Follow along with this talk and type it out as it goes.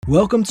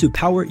Welcome to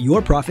Power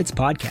Your Profits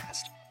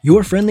podcast,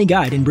 your friendly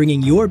guide in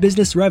bringing your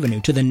business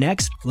revenue to the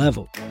next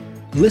level.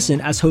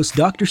 Listen as host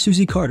Dr.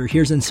 Susie Carter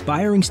hears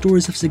inspiring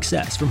stories of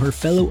success from her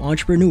fellow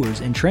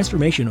entrepreneurs and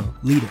transformational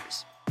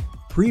leaders.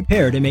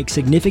 Prepare to make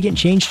significant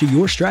change to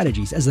your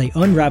strategies as they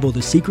unravel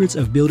the secrets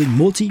of building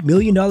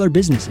multi-million-dollar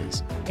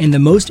businesses and the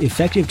most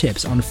effective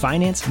tips on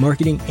finance,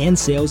 marketing, and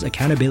sales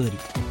accountability.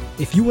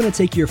 If you want to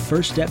take your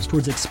first steps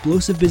towards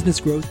explosive business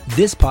growth,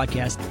 this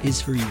podcast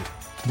is for you.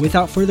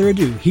 Without further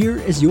ado, here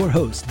is your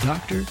host,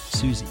 Dr.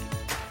 Susie.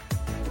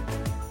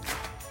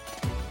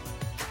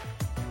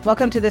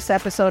 Welcome to this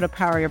episode of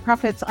Power Your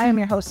Profits. I am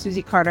your host,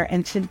 Susie Carter,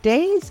 and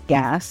today's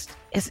guest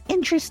is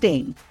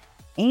interesting.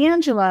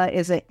 Angela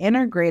is an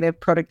integrative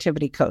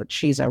productivity coach.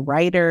 She's a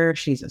writer,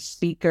 she's a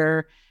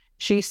speaker.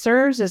 She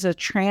serves as a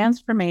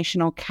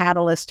transformational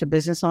catalyst to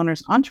business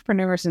owners,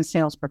 entrepreneurs, and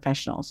sales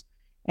professionals.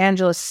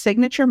 Angela's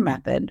signature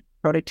method,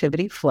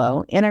 Productivity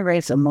Flow,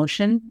 integrates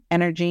emotion,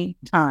 energy,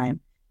 time,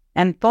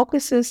 and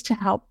focuses to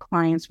help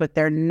clients with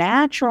their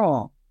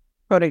natural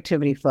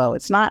productivity flow.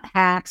 It's not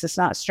hacks, it's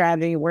not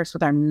strategy. It works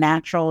with our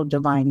natural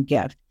divine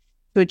gift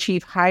to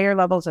achieve higher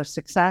levels of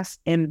success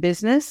in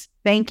business.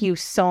 Thank you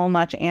so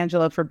much,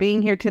 Angela, for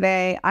being here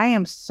today. I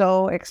am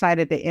so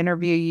excited to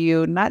interview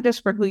you, not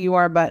just for who you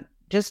are, but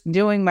just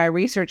doing my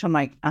research. I'm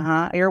like,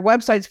 your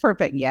website's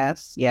perfect.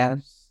 Yes. Yes,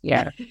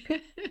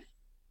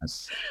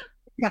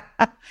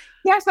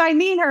 I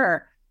need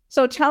her.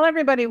 So tell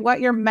everybody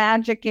what your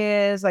magic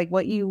is, like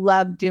what you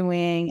love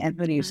doing, and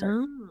who do you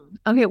serve?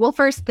 Okay, well,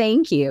 first,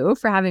 thank you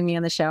for having me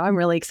on the show. I'm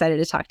really excited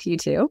to talk to you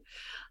too.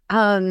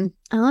 And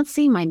let's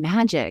see, my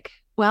magic.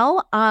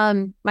 Well,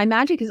 my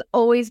magic has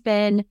always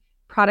been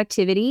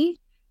productivity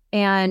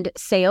and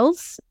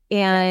sales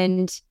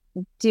and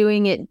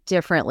doing it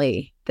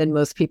differently than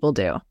most people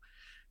do.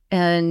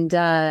 And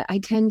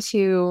I tend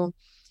to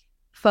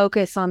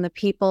focus on the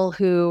people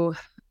who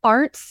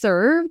aren't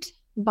served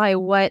by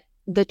what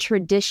the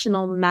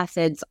traditional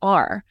methods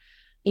are.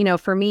 You know,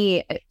 for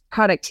me,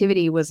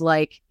 productivity was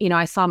like,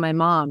 I saw my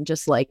mom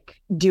just like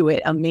do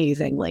it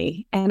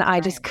amazingly. And I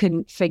just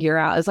couldn't figure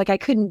out. It's like I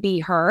couldn't be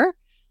her,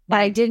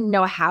 but I didn't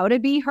know how to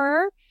be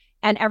her.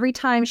 And every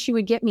time she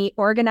would get me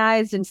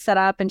organized and set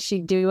up and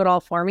she'd do it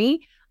all for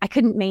me, I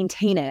couldn't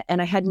maintain it. And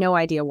I had no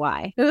idea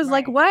why. It was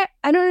like, what?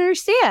 I don't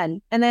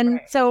understand. And then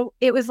so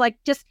it was like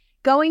just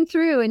going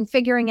through and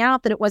figuring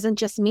out that it wasn't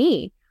just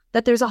me,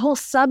 that there's a whole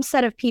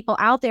subset of people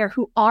out there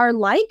who are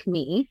like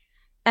me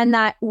and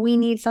that we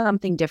need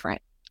something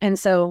different. And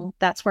so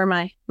that's where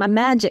my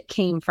magic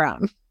came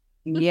from.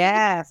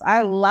 Yes,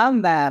 I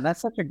love that.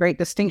 That's such a great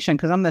distinction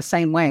because I'm the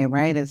same way,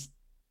 right?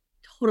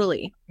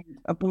 Totally.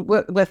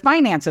 With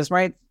finances,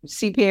 right?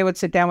 CPA would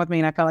sit down with me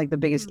and I felt like the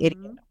biggest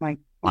idiot. I'm like,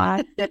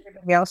 why?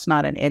 Everybody else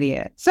not an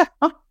idiot. So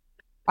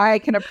I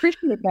can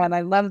appreciate that. And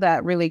I love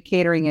that, really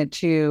catering it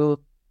to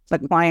the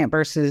client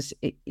versus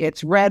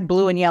it's red,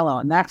 blue, and yellow.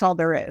 And that's all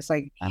there is.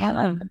 Like,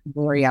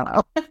 blue or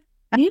yellow.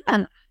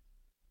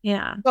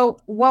 Yeah. So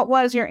what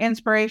was your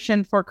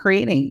inspiration for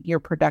creating your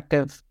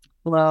productive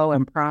flow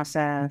and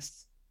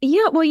process?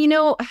 Yeah.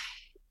 Well,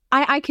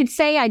 I could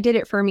say I did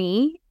it for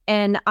me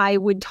and I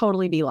would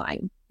totally be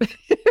lying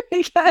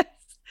because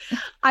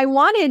I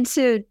wanted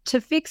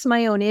to fix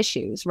my own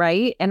issues.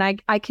 Right. And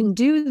I can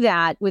do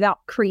that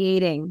without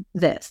creating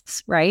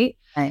this. Right.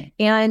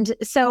 And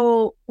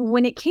so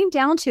when it came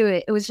down to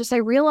it, it was just, I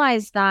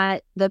realized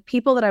that the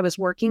people that I was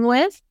working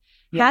with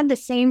had the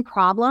same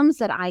problems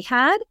that I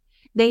had.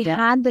 They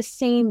had the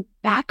same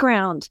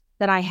background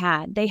that I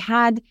had. They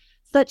had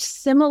such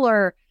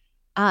similar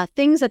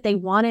things that they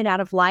wanted out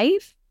of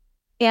life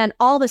and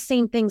all the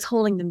same things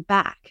holding them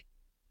back.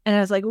 And I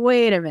was like,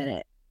 wait a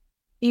minute.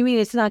 You mean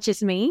it's not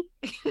just me?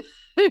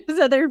 There's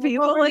other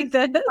people like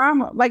this?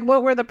 Like,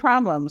 what were the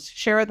problems?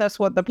 Share with us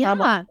what the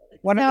problem.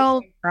 What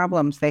are the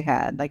problems they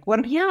had? Like, what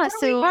are we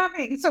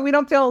having so we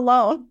don't feel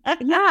alone?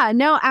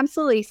 No,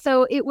 absolutely.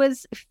 So it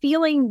was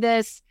feeling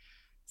this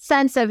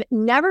sense of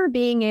never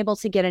being able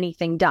to get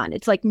anything done.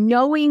 It's like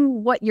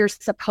knowing what you're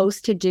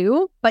supposed to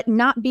do, but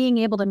not being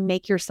able to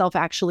make yourself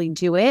actually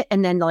do it.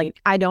 And then like,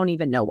 I don't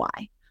even know why.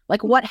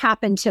 Like, what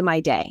happened to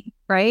my day,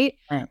 right?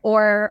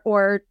 Or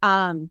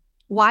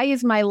why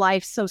is my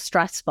life so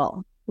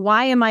stressful?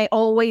 Why am I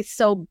always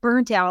so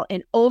burnt out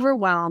and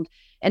overwhelmed?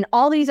 And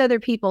all these other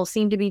people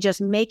seem to be just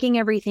making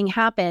everything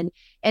happen.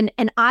 And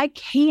I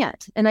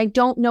can't, and I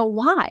don't know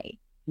why.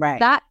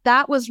 Right.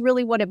 That was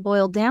really what it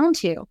boiled down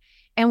to.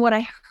 And what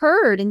I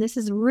heard, and this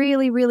is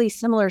really, really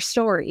similar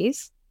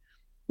stories,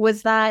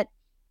 was that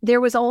there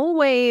was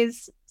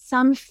always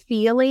some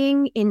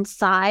feeling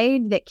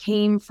inside that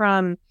came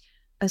from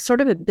a sort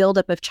of a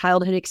buildup of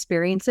childhood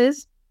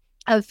experiences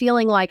of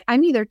feeling like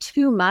I'm either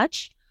too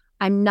much,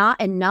 I'm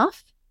not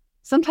enough,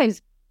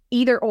 sometimes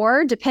either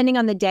or, depending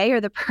on the day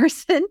or the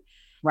person.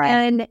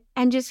 Right.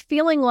 And just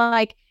feeling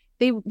like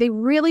they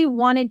really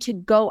wanted to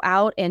go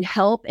out and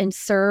help and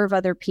serve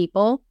other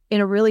people in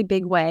a really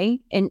big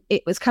way. And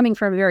it was coming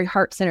from a very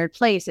heart-centered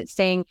place. It's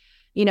saying,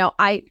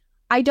 I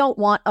I don't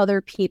want other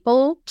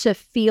people to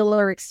feel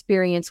or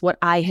experience what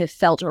I have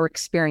felt or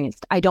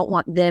experienced. I don't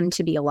want them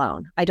to be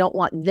alone. I don't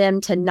want them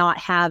to not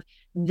have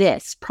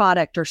this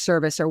product or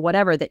service or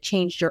whatever that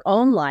changed your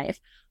own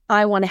life.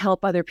 I want to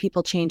help other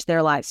people change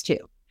their lives too.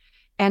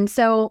 And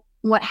so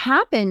what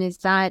happened is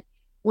that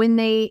when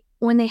they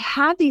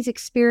have these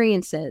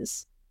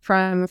experiences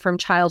from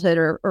childhood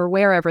or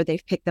wherever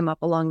they've picked them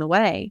up along the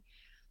way,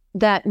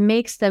 that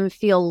makes them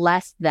feel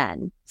less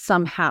than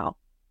somehow,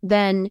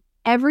 then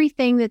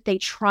everything that they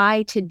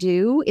try to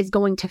do is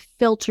going to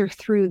filter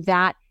through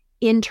that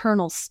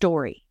internal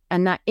story.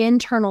 And that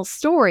internal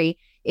story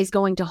is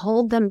going to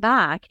hold them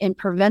back and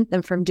prevent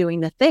them from doing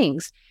the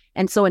things.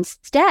 And so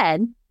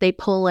instead, they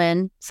pull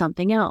in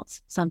something else,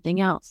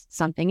 something else,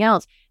 something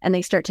else, and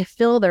they start to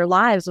fill their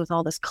lives with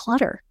all this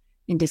clutter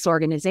and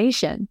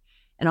disorganization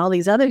and all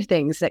these other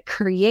things that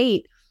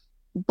create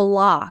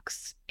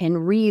blocks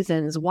and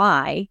reasons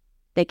why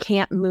they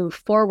can't move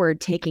forward,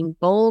 taking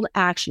bold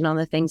action on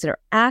the things that are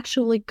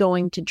actually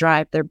going to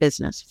drive their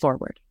business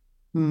forward.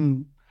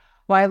 Well,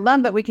 I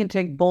love that we can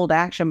take bold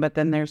action, but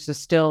then there's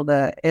still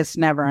it's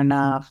never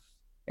enough.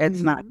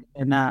 It's not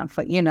enough,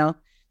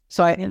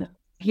 so I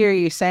hear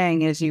you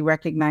saying is you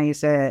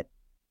recognize it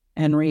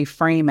and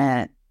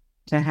reframe it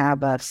to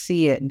have us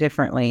see it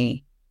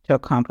differently to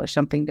accomplish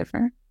something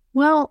different.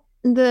 Well,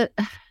 the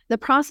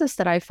process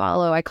that I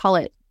follow, I call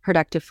it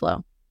productive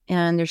flow.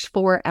 And there's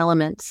 4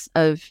 elements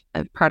of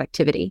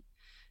productivity.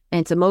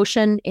 And it's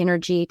emotion,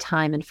 energy,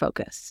 time, and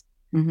focus.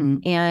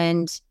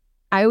 And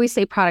I always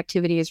say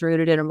productivity is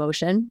rooted in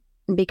emotion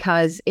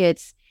because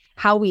it's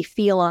how we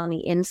feel on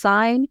the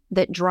inside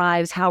that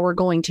drives how we're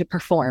going to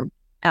perform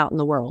out in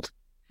the world.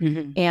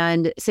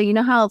 And so you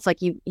know how it's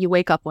like you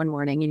wake up one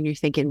morning and you're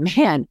thinking,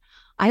 man,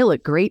 I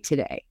look great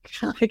today.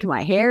 Like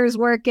my hair is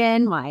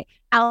working, my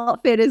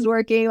outfit is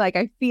working, like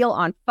I feel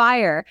on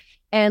fire.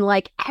 And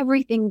like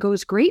everything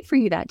goes great for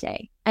you that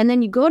day. And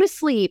then you go to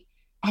sleep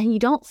and you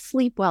don't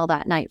sleep well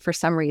that night for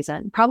some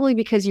reason, probably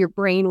because your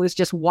brain was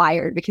just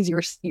wired because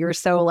you're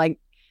so like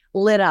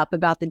lit up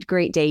about the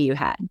great day you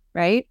had,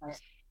 right?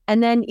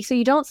 And then, so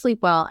you don't sleep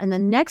well. And the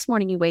next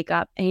morning you wake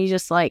up and you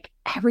just like,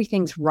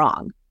 everything's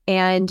wrong.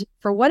 And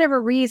for whatever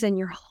reason,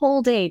 your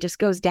whole day just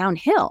goes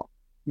downhill.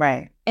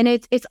 Right. And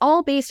it's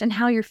all based on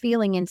how you're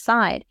feeling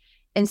inside.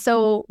 And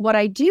so what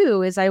I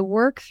do is I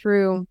work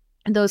through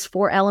those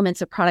 4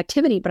 elements of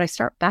productivity, but I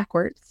start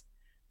backwards.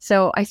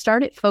 So I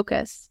start at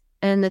focus.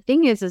 And the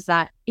thing is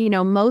that,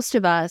 most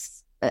of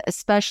us,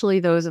 especially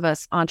those of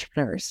us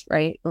entrepreneurs,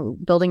 right?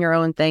 Building our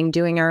own thing,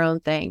 doing our own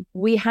thing.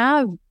 We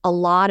have a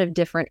lot of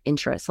different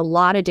interests, a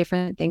lot of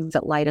different things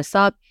that light us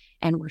up,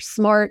 and we're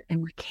smart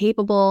and we're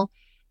capable.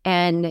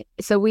 And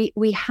so we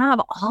have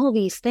all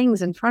these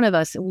things in front of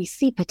us and we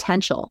see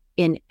potential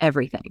in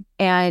everything.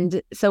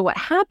 And so what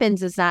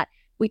happens is that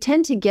we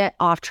tend to get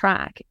off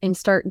track and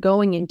start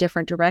going in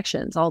different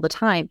directions all the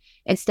time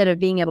instead of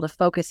being able to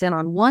focus in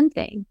on one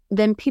thing.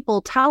 Then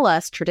people tell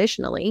us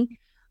traditionally,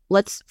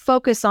 let's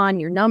focus on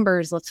your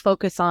numbers. Let's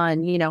focus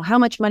on, how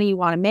much money you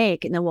want to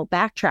make, and then we'll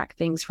backtrack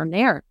things from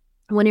there.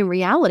 When in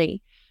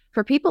reality,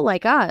 for people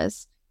like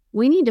us,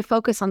 we need to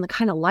focus on the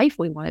kind of life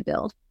we want to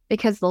build,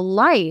 because the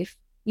life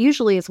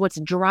usually is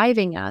what's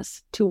driving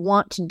us to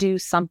want to do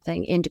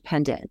something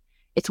independent.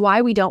 It's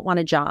why we don't want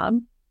a job.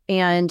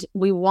 And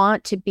we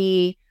want to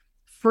be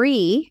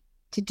free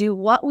to do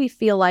what we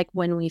feel like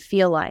when we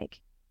feel like.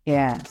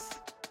 Yes.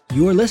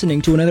 You're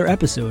listening to another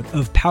episode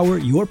of Power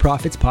Your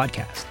Profits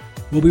podcast.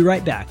 We'll be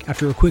right back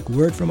after a quick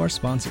word from our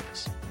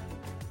sponsors.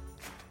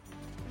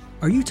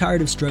 Are you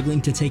tired of struggling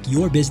to take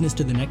your business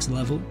to the next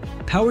level?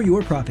 Power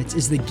Your Profits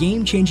is the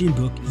game-changing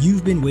book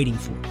you've been waiting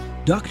for.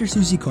 Dr.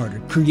 Susie Carter,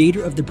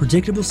 creator of the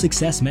Predictable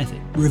Success Method,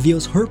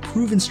 reveals her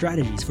proven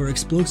strategies for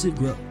explosive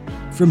growth.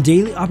 From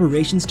daily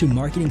operations to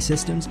marketing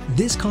systems,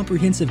 this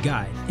comprehensive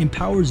guide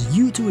empowers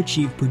you to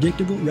achieve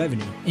predictable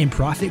revenue and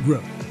profit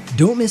growth.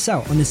 Don't miss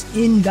out on this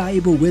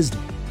invaluable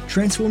wisdom.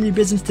 Transform your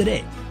business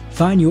today.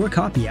 Find your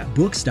copy at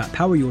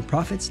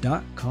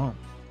books.poweryourprofits.com.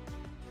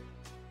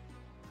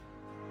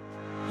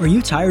 Are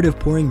you tired of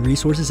pouring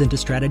resources into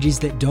strategies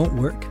that don't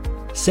work?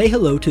 Say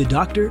hello to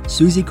Dr.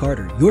 Susie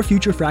Carter, your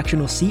future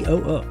fractional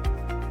COO.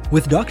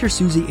 With Dr.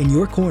 Susie in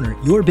your corner,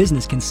 your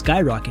business can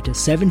skyrocket to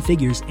 7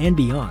 figures and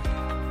beyond.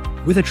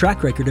 With a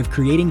track record of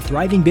creating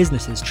thriving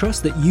businesses,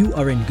 trust that you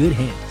are in good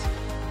hands.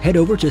 Head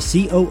over to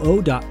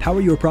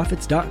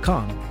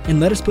coo.poweryourprofits.com and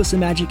let us put some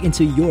magic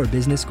into your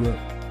business growth.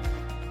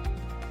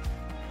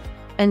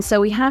 And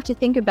so we have to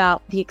think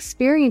about the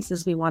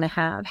experiences we want to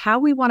have, how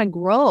we want to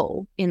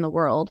grow in the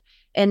world,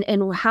 and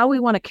how we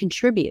want to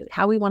contribute,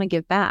 how we want to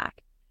give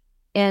back.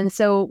 And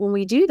so when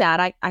we do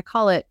that, I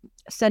call it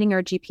setting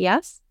our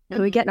GPS.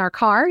 And we get in our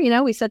car,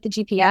 we set the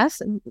GPS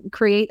and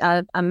create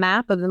a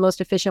map of the most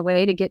efficient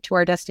way to get to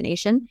our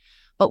destination.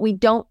 But we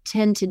don't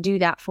tend to do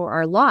that for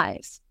our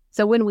lives.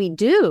 So when we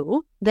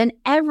do, then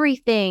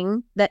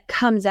everything that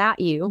comes at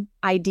you,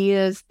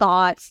 ideas,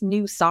 thoughts,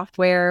 new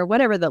software,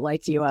 whatever that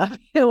lights you up,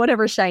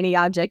 whatever shiny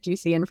object you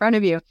see in front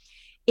of you,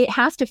 it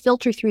has to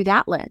filter through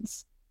that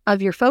lens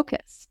of your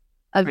focus.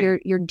 of your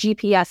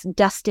GPS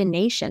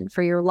destination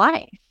for your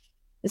life.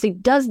 And say,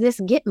 does this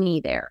get me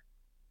there?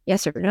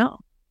 Yes or no?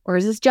 Or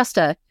is this just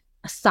a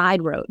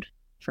side road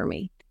for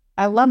me?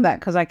 I love that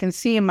because I can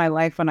see in my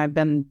life when I've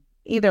been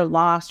either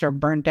lost or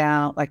burnt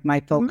out, like my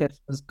focus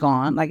was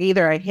gone. Like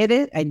either I hit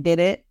it, I did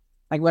it,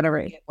 like whatever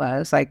it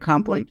was, I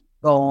accomplished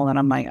the goal. And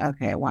I'm like,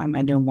 okay, why am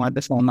I doing more of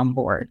this when I'm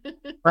bored?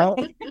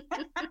 Right?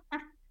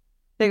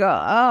 They go,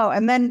 oh,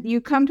 and then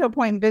you come to a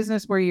point in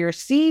business where you're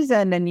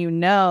seasoned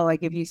and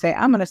like if you say,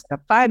 I'm going to set a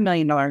 $5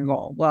 million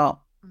goal.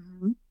 Well,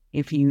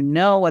 if you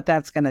know what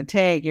that's going to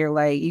take, you're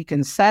like, you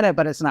can set it,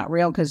 but it's not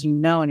real because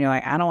and you're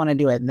like, I don't want to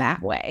do it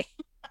that way.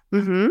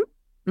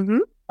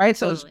 Right.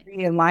 So totally. It's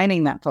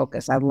realigning that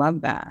focus. I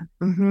love that.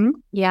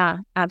 Yeah,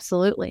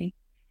 absolutely.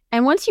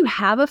 And once you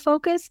have a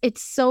focus,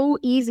 it's so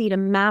easy to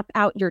map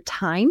out your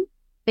time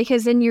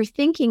because then you're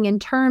thinking in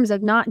terms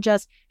of not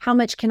just how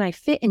much can I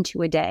fit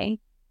into a day,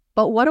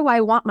 but what do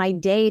I want my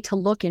day to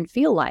look and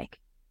feel like?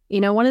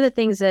 One of the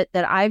things that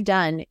I've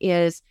done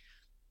is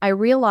I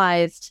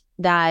realized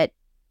that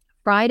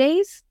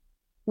Fridays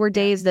were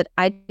days that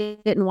I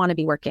didn't want to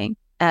be working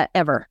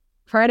ever.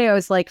 Friday, I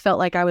was felt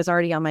like I was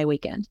already on my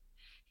weekend.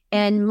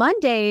 And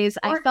Mondays,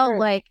 I felt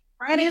like...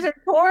 Fridays are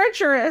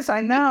torturous,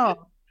 I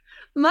know.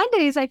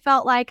 Mondays, I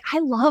felt like I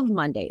love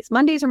Mondays.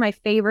 Mondays are my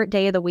favorite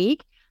day of the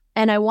week.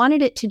 And I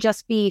wanted it to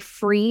just be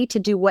free to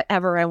do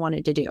whatever I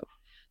wanted to do.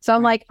 So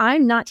I'm like,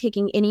 I'm not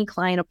taking any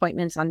client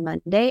appointments on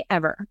Monday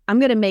ever. I'm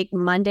going to make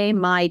Monday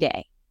my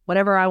day,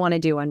 whatever I want to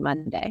do on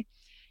Monday.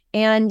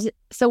 And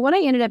so what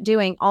I ended up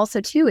doing also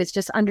too is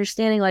just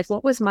understanding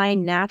what was my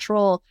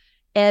natural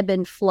ebb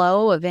and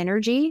flow of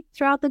energy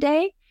throughout the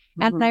day.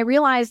 And I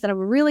realized that I'm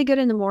really good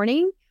in the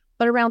morning,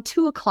 but around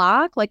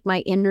 2:00,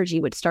 my energy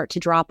would start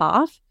to drop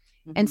off.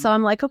 And so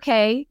I'm like,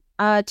 okay,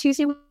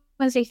 Tuesday,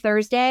 Wednesday,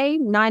 Thursday,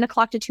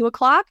 9:00 to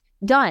 2:00,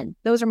 done.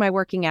 Those are my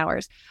working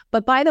hours.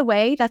 But by the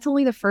way, that's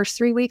only the first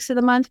 3 weeks of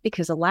the month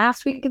because the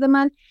last week of the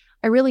month,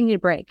 I really need a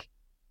break.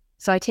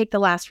 So I take the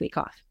last week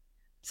off.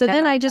 So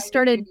then I just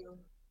started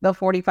the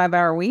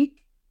 45-hour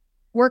week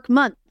work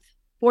month,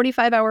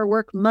 45-hour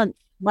work month.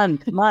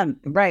 Month,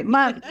 right?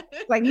 Month.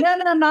 Like, no,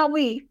 not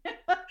week.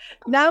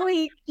 Not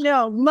week,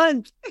 no,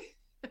 month.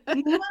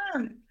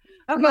 Month.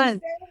 Okay, say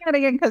that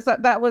again, because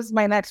that was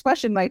my next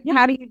question.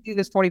 How do you do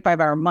this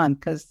 45-hour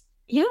month? Because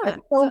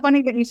it's so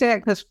funny that you say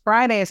that, because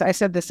Fridays, I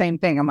said the same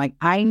thing. I'm like,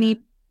 I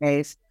need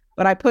days,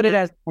 but I put it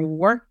as a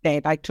work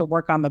day, to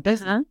work on the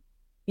business.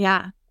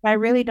 Yeah. I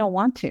really don't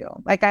want to.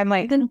 I'm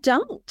like... Then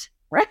don't.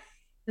 Right?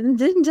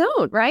 Then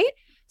don't, right?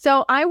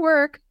 So I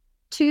work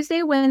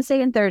Tuesday,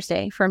 Wednesday, and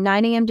Thursday from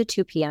 9 a.m. to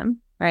 2 p.m.,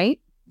 right?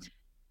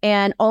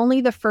 And only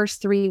the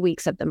first 3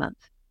 weeks of the month.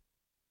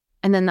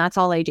 And then that's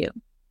all I do.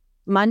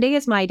 Monday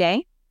is my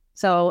day.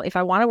 So if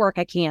I want to work,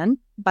 I can,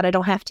 but I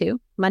don't have to.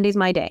 Monday's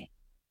my day.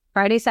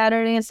 Friday,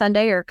 Saturday, and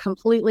Sunday are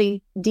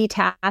completely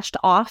detached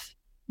off.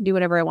 Do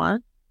whatever I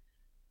want.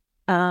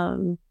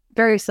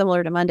 Very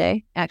similar to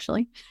Monday,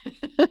 actually.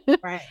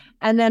 Right.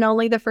 And then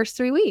only the first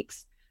 3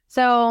 weeks.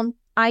 So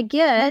I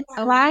get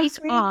a week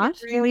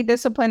off. Really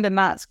disciplined to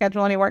not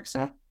schedule any work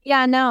stuff?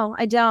 Yeah, no,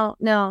 I don't.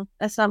 No,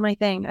 that's not my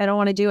thing. I don't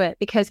want to do it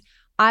because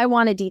I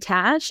want to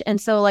detach. And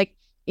so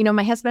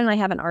my husband and I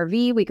have an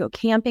RV. We go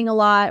camping a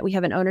lot. We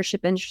have an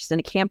ownership interest in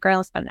a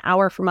campground. It's about an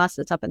hour from us.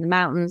 It's up in the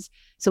mountains.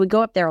 So we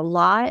go up there a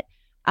lot.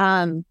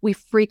 We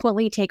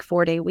frequently take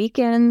 4-day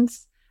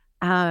weekends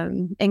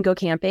and go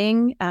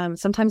camping.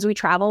 Sometimes we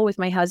travel with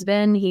my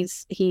husband.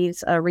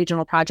 He's a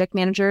regional project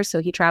manager.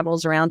 So he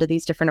travels around to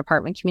these different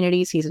apartment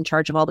communities. He's in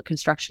charge of all the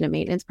construction and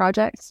maintenance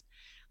projects.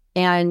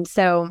 And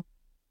so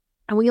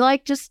we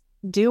just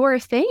do our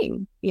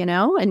thing,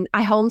 and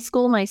I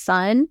homeschool my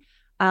son.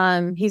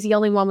 He's the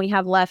only one we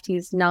have left.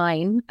 He's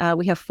 9.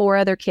 We have 4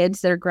 other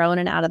kids that are grown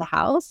and out of the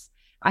house.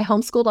 I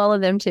homeschooled all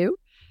of them too.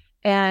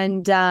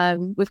 And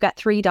we've got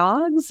 3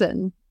 dogs,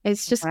 and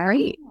it's just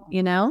great,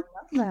 I love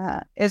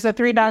that. Is the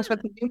 3 dogs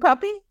with the new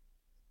puppy?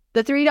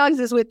 The 3 dogs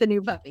is with the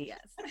new puppy,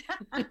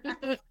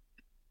 yes.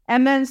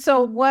 And then,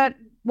 so what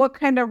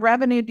kind of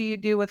revenue do you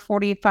do with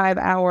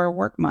 45-hour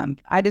work month?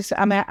 I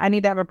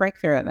need to have a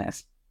breakthrough in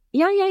this.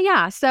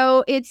 Yeah.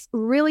 So it's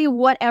really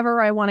whatever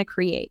I want to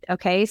create.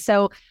 Okay.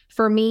 So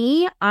for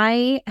me,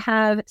 I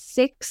have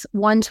 6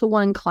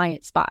 one-to-one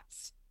client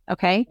spots.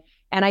 Okay.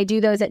 And I do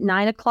those at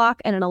 9:00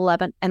 and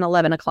at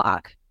 11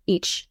 o'clock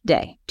each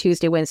day,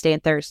 Tuesday, Wednesday,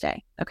 and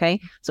Thursday. Okay.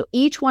 So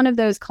each one of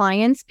those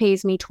clients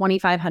pays me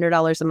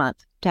 $2,500 a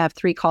month to have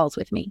 3 calls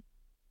with me.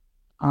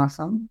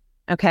 Awesome.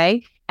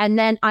 Okay. And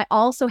then I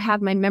also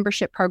have my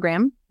membership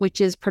program,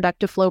 which is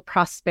Productive Flow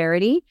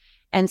Prosperity.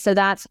 And so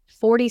that's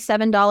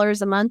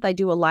 $47 a month. I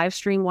do a live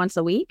stream once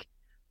a week.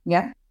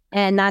 Yeah.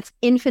 And that's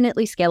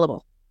infinitely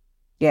scalable.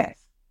 Yes.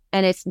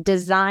 And it's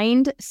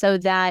designed so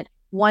that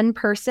one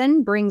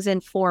person brings in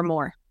 4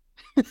 more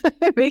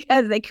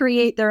because they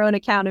create their own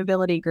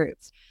accountability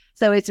groups.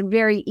 So it's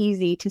very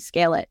easy to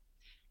scale it.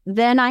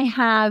 Then I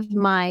have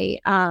my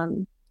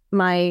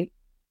my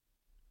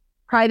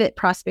private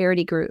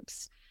prosperity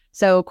groups.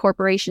 So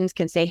corporations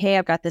can say, hey,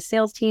 I've got this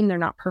sales team. They're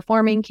not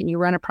performing. Can you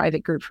run a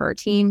private group for our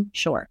team?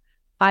 Sure.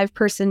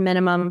 5-person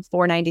minimum,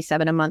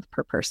 $497 a month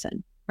per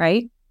person,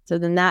 right? So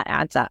then that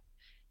adds up.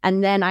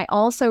 And then I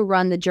also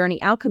run the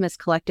Journey Alchemist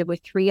Collective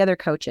with 3 other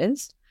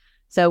coaches.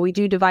 So we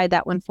do divide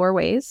that one 4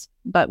 ways,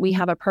 but we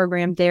have a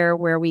program there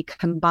where we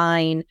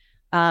combine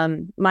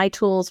my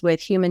tools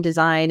with human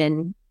design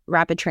and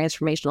rapid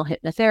transformational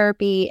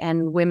hypnotherapy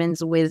and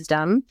women's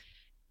wisdom.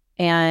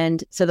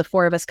 And so the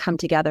 4 of us come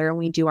together and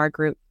we do our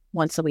group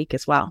once a week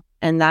as well.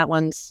 And that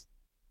one's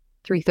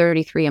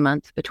 $333 a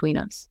month between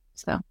us.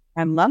 So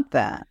I love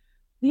that.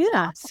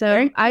 Yeah.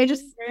 So I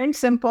just very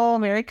simple,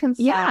 very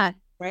concise. Yeah.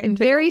 Right?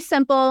 Very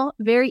simple,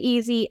 very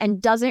easy,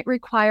 and doesn't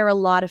require a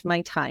lot of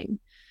my time.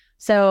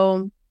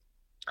 So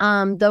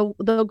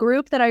the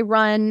group that I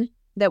run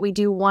that we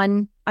do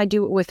I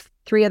do it with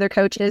 3 other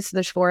coaches. So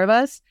there's 4 of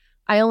us.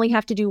 I only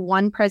have to do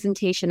 1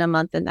 presentation a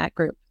month in that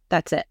group.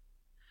 That's it.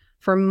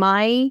 For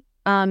my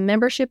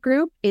membership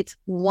group, it's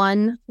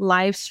 1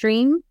 live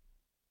stream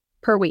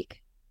per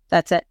week.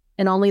 That's it.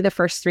 And only the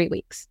first 3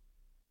 weeks.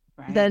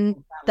 Right.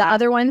 Then the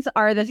other ones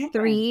are the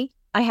 3.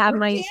 I have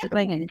my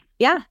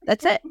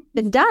that's it.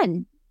 It's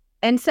done.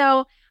 And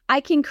so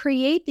I can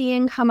create the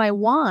income I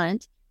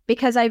want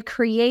because I've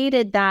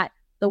created the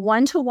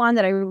one-to-one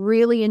that I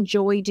really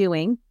enjoy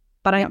doing,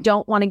 but I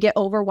don't want to get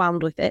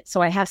overwhelmed with it.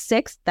 So I have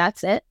 6,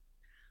 that's it.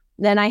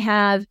 Then I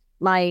have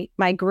my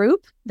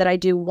group that I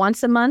do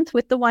once a month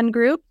with the one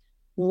group,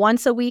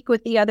 once a week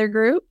with the other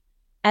group,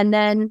 and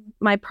then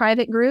my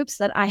private groups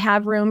that I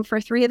have room for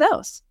 3 of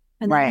those.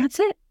 And then that's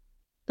it.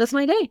 That's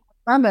my day.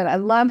 Love it. I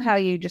love how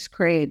you just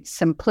create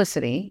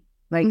simplicity.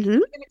 Like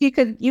you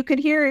could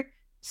hear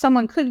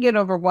someone could get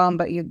overwhelmed,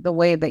 but the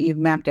way that you've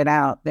mapped it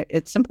out,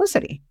 it's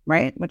simplicity,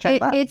 right? Which I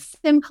love. It's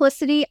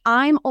simplicity.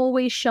 I'm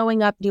always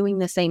showing up doing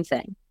the same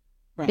thing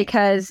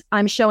because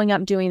I'm showing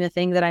up doing the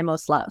thing that I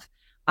most love.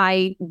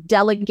 I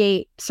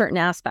delegate certain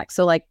aspects.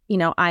 So like,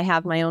 I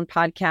have my own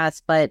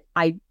podcast, but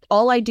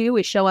all I do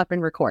is show up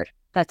and record.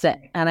 That's it.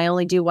 And I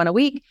only do 1 a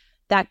week.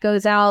 That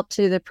goes out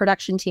to the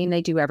production team.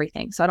 They do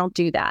everything. So I don't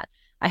do that.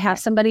 I have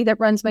somebody that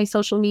runs my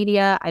social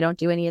media. I don't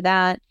do any of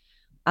that.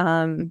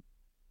 And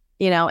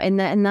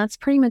that's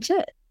pretty much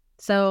it.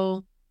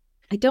 So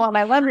I don't. Well,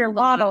 I love your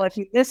model. If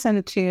you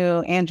listen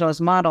to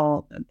Angela's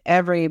model,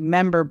 every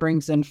member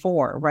brings in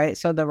 4, right?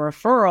 So the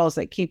referrals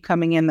that keep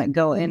coming in that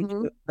go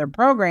into their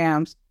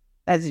programs,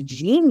 that's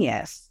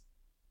genius.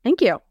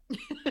 Thank you.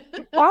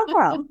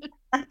 Wow.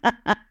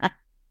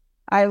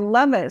 I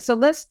love it. So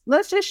let's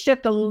just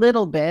shift a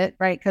little bit,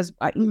 right? Because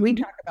we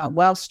talk about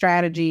wealth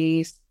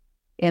strategies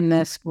in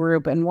this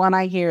group. And when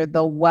I hear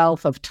the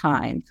wealth of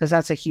time, because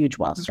that's a huge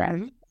wealth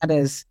strategy, that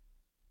is,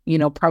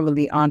 probably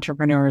the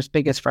entrepreneur's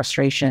biggest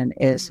frustration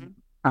is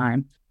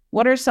time.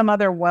 What are some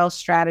other wealth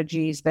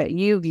strategies that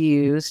you've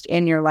used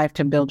in your life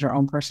to build your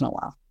own personal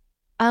wealth?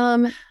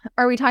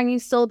 Are we talking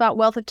still about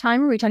wealth of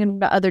time, or are we talking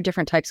about other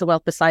different types of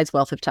wealth besides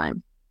wealth of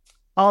time?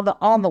 All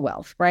the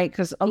wealth, right?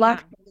 Because a lot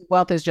of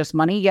wealth is just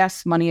money.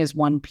 Yes, money is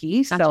one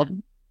piece. Gotcha. So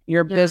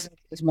your business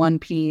is one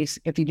piece.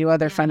 If you do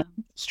other financial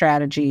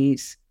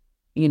strategies,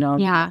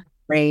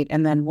 great.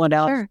 And then what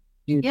else?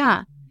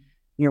 Sure.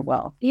 Your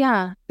wealth.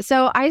 Yeah.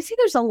 So I see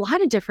there's a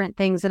lot of different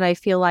things that I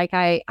feel like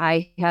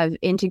I have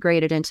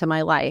integrated into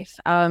my life.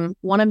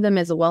 One of them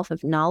is a wealth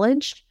of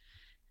knowledge.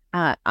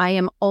 I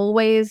am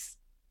always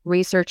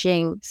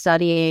researching,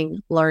 studying,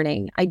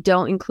 learning. I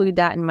don't include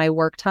that in my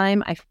work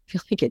time. I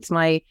feel like it's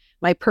my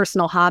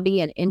personal hobby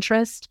and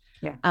interest.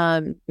 Yeah.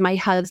 My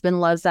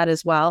husband loves that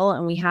as well.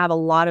 And we have a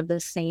lot of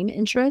the same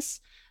interests.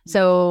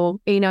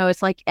 So,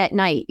 it's like at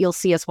night, you'll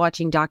see us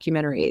watching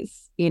documentaries.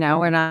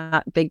 We're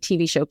not big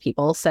TV show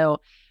people.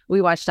 So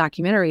we watch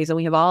documentaries and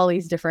we have all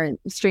these different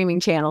streaming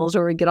channels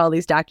where we get all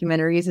these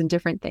documentaries and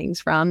different things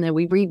from. And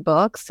we read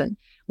books and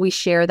we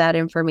share that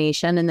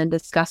information and then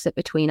discuss it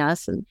between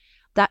us. And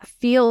that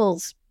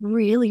feels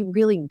really,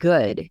 really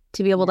good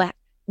to be able to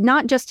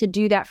not just to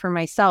do that for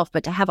myself,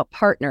 but to have a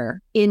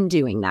partner in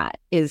doing that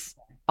is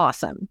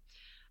awesome.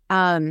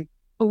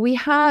 We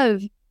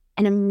have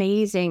an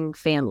amazing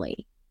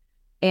family.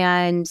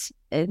 And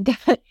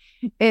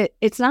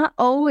it's not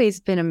always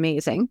been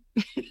amazing.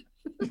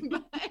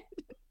 To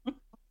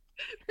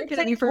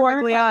be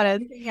perfectly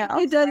honest,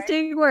 it does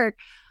take work.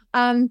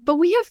 But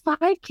we have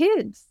 5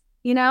 kids,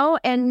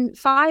 and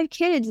 5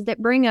 kids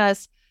that bring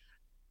us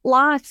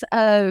lots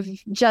of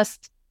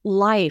just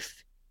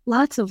life,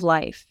 lots of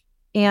life.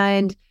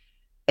 And,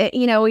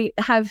 we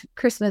have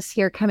Christmas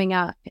here coming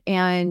up,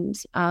 and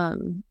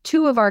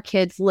 2 of our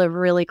kids live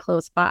really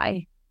close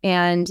by.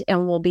 And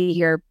we'll be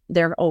here.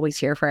 They're always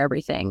here for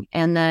everything.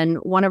 And then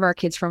one of our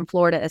kids from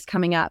Florida is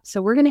coming up.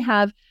 So we're going to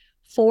have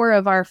 4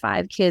 of our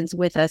 5 kids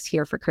with us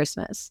here for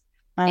Christmas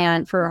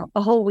and for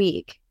a whole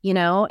week,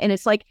 and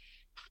it's like,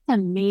 that's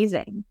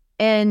amazing.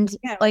 And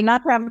like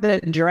not to have the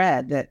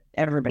dread that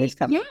everybody's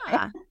coming.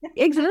 Yeah,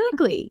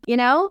 exactly.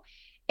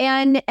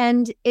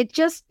 And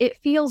it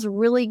feels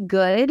really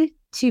good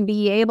to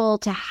be able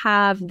to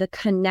have the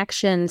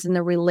connections and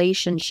the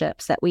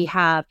relationships that we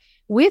have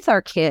with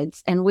our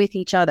kids and with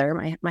each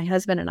other, my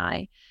husband and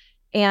I.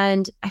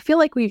 And I feel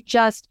like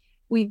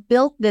we've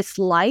built this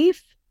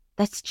life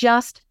that's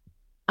just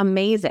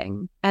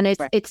amazing. And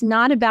it's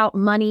not about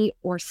money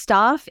or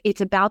stuff. It's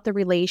about the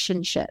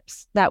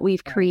relationships that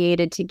we've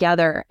created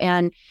together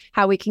and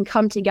how we can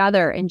come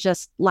together and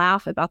just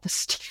laugh about the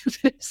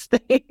stupidest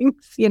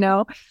things,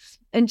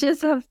 and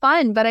just have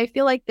fun. But I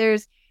feel like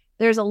there's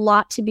a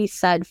lot to be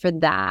said for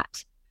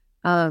that.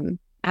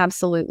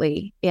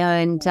 Absolutely.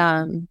 And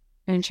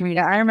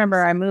I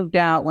remember I moved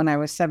out when I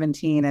was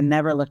 17 and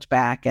never looked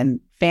back,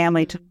 and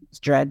family took this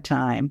dread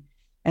time.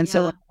 And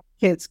so when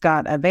kids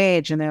got of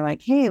age and they're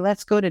like, hey,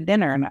 let's go to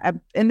dinner. And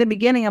in the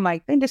beginning, I'm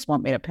like, they just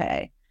want me to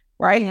pay.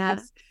 Right.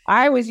 Yes.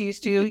 I was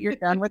used to, you're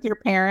done with your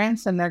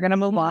parents and they're going to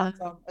move on.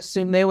 So I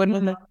assume they would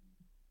move on.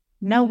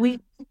 No, we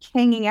like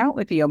hanging out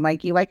with you,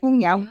 Mikey, like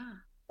hanging out.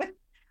 Yeah.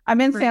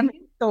 I'm in San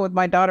Francisco with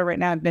my daughter right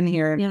now. I've been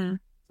here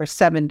for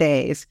 7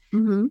 days.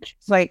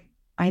 She's like,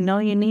 I know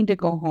you need to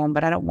go home,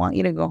 but I don't want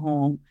you to go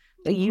home.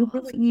 But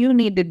you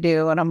need to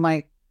do. And I'm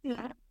like, I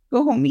don't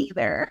go home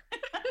either.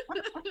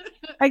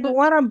 Like,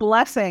 what a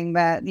blessing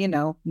that,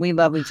 we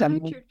love each other,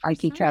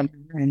 like each other.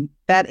 And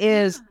that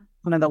is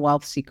one of the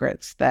wealth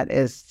secrets that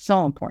is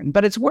so important.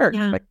 But it's work,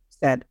 like you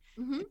said.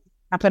 It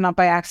happens not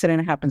by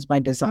accident, it happens by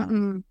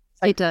design.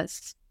 It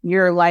does.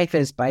 Your life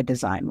is by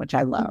design, which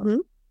I love.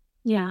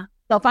 Yeah.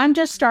 So if I'm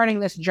just starting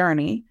this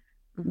journey,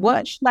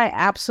 what should I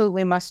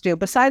absolutely must do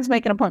besides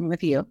make an appointment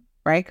with you,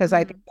 right? Because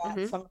I think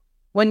that's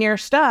when you're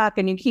stuck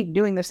and you keep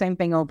doing the same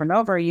thing over and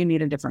over, you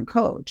need a different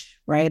coach,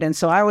 right? And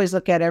so I always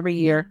look at every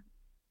year,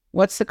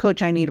 what's the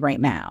coach I need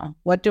right now?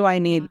 What do I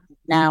need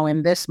now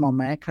in this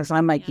moment? Because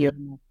I'm like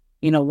you,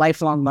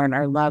 lifelong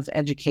learner, love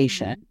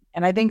education.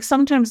 And I think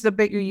sometimes the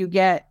bigger you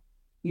get,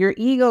 your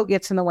ego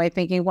gets in the way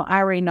thinking, well, I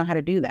already know how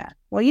to do that.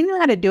 Well, you know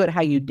how to do it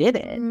how you did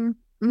it.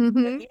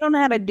 You don't know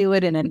how to do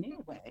it in a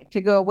new way.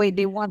 To go, wait,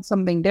 do you want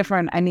something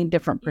different? I need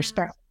different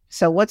perspective.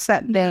 So what's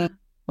that thing?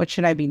 What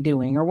should I be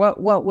doing? Or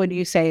what would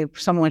you say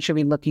someone should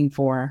be looking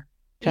for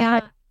to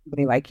have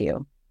somebody like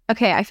you?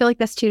 Okay, I feel like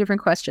that's two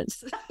different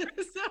questions.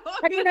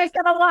 I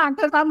said a lot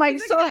because I'm like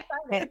so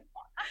excited.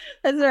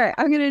 That's all right.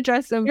 I'm going to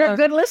address them. You're a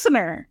good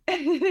listener.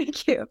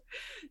 Thank you.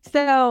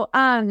 So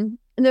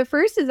the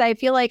first is I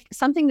feel like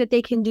something that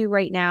they can do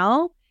right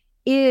now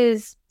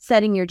is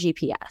setting your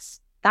GPS.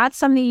 That's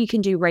something you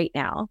can do right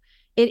now.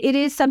 It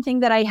is something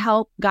that I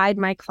help guide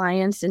my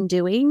clients in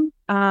doing,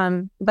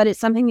 but it's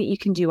something that you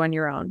can do on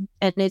your own.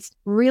 And it's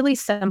really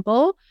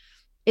simple.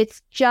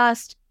 It's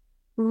just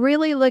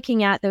really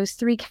looking at those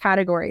 3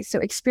 categories. So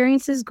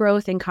experiences,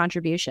 growth, and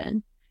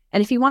contribution.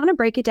 And if you want to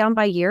break it down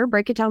by year,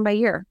 break it down by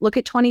year. Look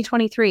at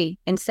 2023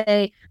 and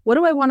say, what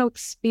do I want to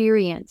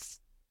experience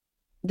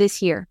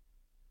this year?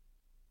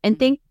 And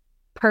think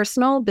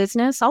personal,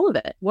 business, all of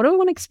it. What do I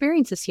want to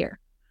experience this year?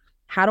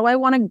 How do I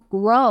want to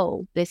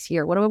grow this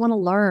year? What do I want to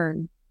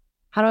learn?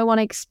 How do I want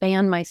to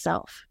expand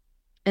myself?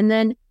 And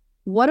then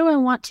what do I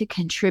want to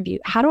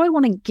contribute? How do I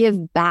want to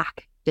give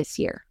back this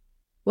year?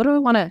 What do I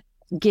want to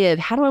give?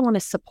 How do I want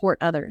to support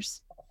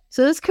others?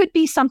 So this could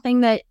be something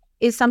that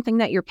is something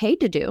that you're paid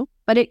to do,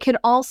 but it could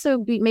also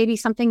be maybe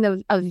something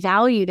of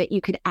value that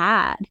you could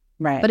add.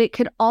 Right. But it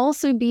could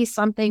also be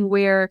something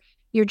where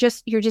you're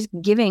just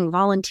giving,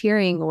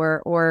 volunteering,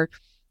 or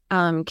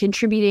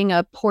contributing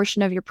a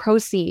portion of your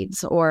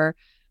proceeds, or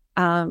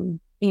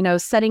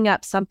setting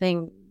up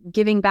something,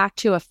 giving back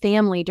to a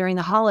family during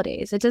the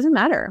holidays. It doesn't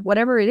matter,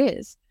 whatever it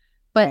is.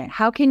 But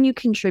how can you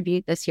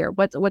contribute this year?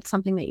 What's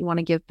something that you want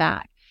to give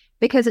back?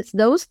 Because it's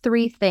those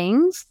 3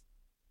 things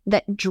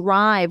that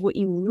drive what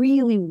you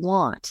really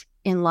want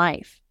in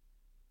life.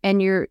 And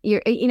you're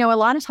a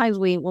lot of times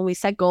when we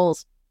set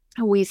goals,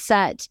 we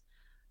set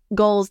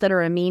goals that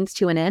are a means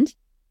to an end,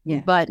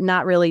 but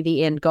not really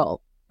the end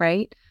goal,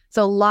 right?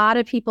 So a lot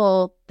of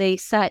people, they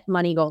set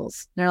money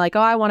goals. They're like,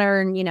 oh, I want to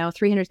earn,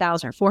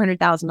 $300,000 or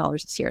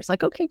 $400,000 this year. It's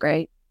like, okay,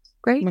 great.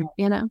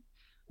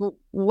 Well,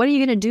 what are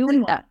you going to do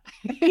with that?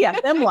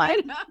 Then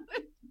what?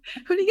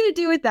 What are you going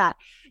to do with that?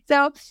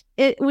 So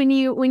when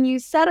you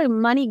set a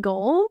money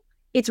goal,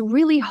 it's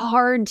really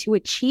hard to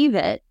achieve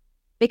it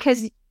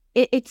because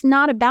it's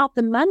not about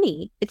the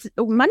money.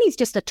 Money's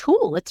just a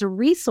tool. It's a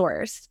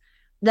resource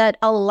that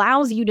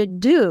allows you to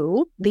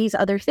do these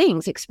other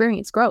things: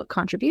 experience, growth,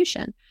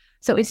 contribution.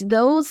 So it's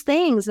those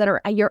things that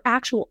are your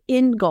actual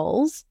end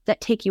goals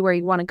that take you where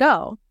you want to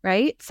go,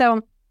 right?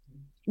 So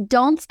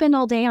don't spend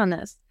all day on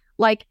this.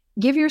 Like,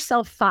 give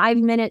yourself 5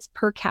 minutes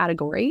per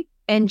category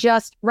and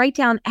just write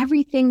down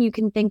everything you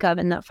can think of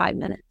in that 5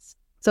 minutes.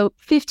 So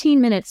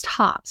 15 minutes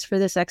tops for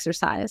this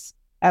exercise.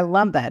 I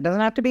love that. It doesn't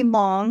have to be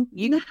long.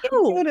 You can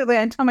do it.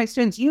 I tell my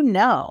students, and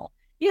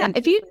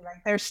if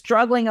they're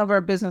struggling over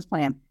a business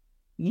plan,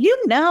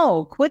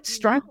 quit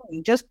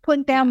struggling. Just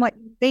put down what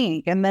you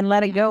think and then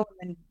let it go.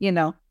 And,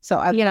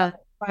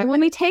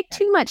 when we take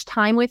too much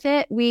time with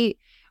it, we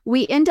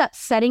end up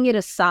setting it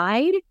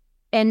aside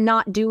and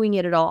not doing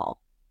it at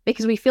all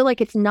because we feel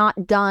like it's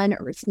not done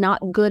or it's not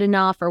good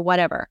enough or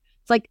whatever.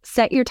 It's like,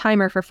 set your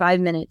timer for 5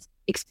 minutes,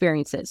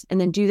 experiences,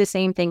 and then do the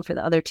same thing for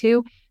the other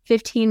 2.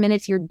 15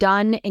 minutes, you're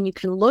done, and you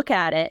can look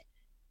at it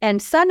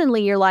and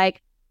suddenly you're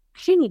like, I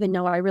didn't even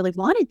know I really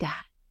wanted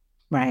that.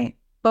 Right.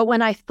 But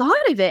when I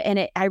thought of it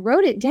and I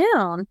wrote it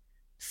down,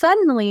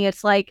 suddenly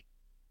it's like,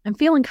 I'm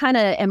feeling kind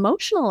of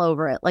emotional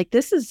over it. Like,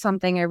 this is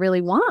something I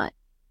really want.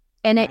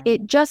 And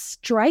it just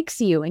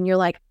strikes you and you're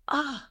like,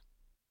 ah.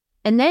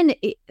 And then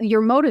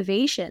your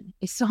motivation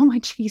is so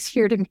much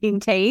easier to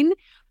maintain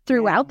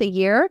throughout the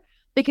year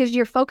because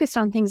you're focused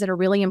on things that are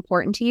really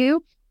important to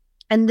you.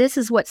 And this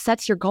is what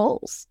sets your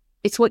goals.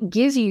 It's what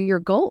gives you your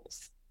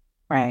goals.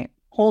 Right.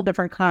 Whole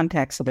different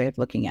context, the way of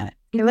looking at it.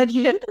 Okay, let's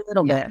shift a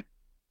little bit.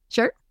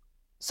 Sure.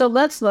 So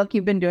let's look,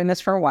 you've been doing this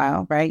for a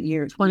while, right?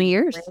 You're 20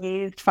 years.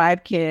 Raised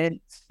 5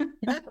 kids.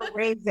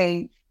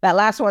 Raising, that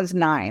last one's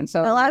 9.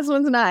 So the last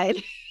one's 9.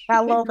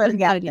 A little bit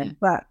again.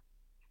 But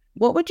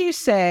what would you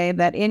say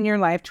that in your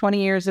life,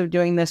 20 years of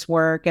doing this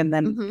work and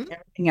then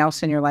everything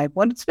else in your life,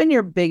 what's been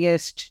your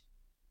biggest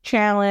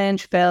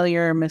challenge,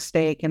 failure,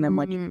 mistake, and then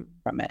what you learned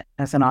from it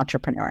as an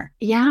entrepreneur?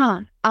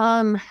 Yeah.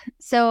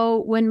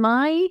 So when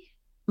my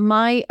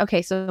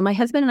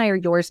husband and I are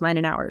yours, mine,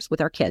 and ours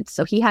with our kids.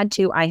 So he had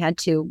 2, I had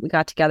 2. We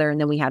got together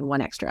and then we had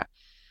 1 extra.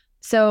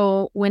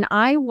 So when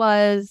I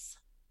was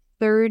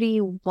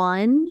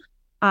 31,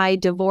 I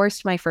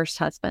divorced my first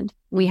husband.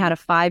 We had a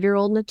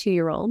 5-year-old and a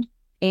 2-year-old.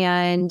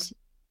 And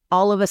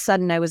all of a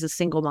sudden I was a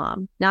single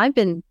mom. Now I've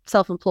been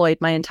self-employed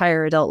my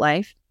entire adult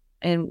life.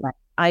 And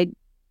I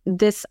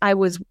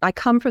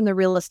come from the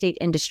real estate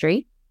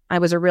industry. I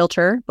was a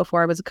realtor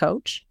before I was a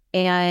coach.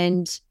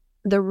 And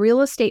the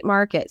real estate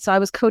market, so I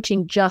was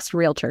coaching just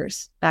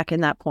realtors back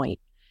in that point.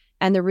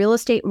 And the real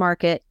estate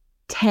market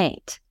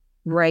tanked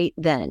right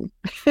then.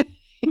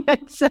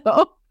 And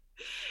so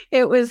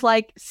it was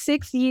like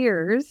 6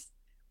 years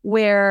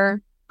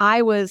where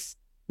I was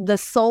the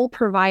sole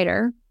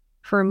provider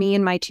for me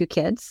and my 2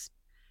 kids.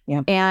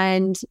 Yeah.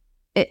 And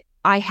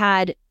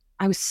I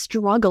was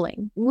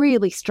struggling,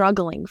 really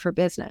struggling for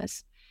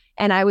business.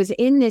 And I was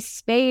in this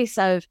space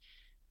of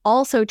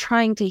also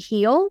trying to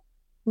heal,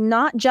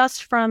 not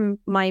just from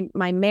my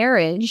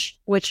marriage,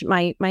 which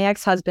my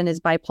ex-husband is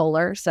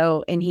bipolar.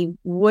 So, and he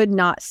would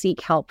not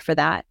seek help for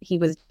that. He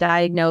was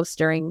diagnosed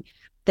during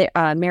the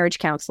marriage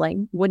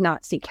counseling, would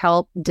not seek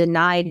help,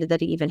 denied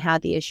that he even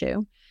had the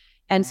issue.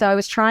 And so I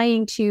was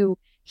trying to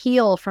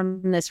heal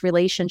from this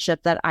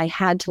relationship that I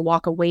had to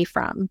walk away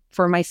from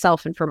for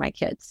myself and for my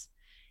kids.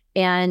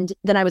 And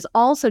then I was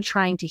also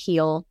trying to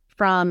heal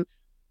from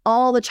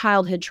all the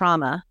childhood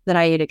trauma that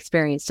I had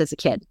experienced as a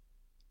kid.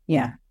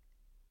 Yeah.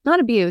 Not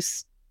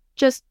abuse,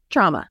 just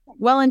trauma.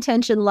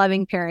 Well-intentioned,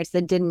 loving parents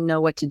that didn't know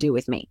what to do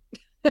with me.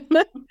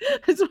 I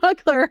just want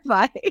to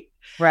clarify.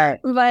 Right.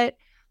 But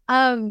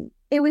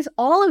it was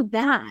all of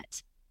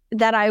that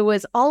I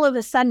was, all of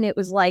a sudden, it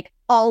was like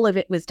all of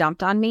it was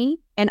dumped on me.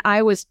 And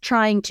I was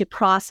trying to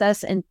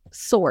process and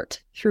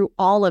sort through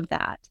all of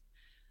that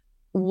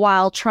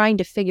while trying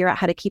to figure out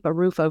how to keep a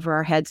roof over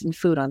our heads and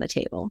food on the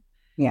table.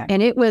 Yeah.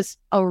 And it was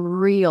a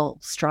real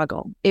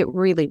struggle. It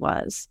really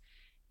was.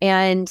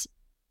 And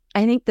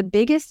I think the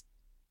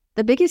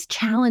biggest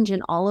challenge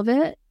in all of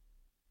it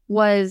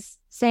was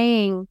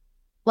saying,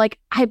 like,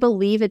 I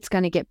believe it's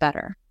going to get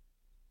better.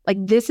 Like,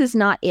 this is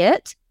not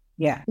it.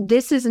 Yeah.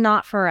 This is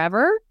not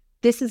forever.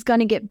 This is going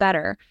to get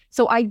better.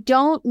 So I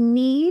don't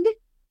need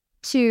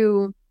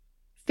to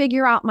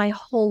figure out my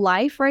whole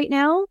life right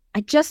now.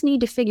 I just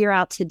need to figure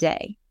out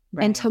today.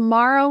 Right. And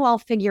tomorrow I'll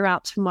figure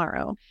out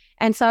tomorrow.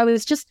 And so I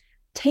was just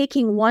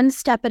taking one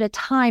step at a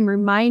time,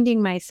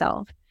 reminding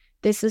myself,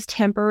 this is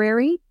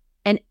temporary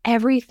and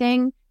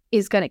everything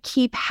is going to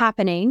keep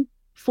happening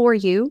for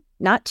you,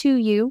 not to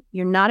you.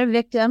 You're not a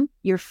victim.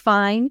 You're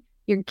fine.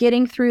 You're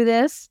getting through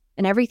this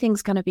and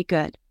everything's going to be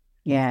good.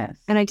 Yes.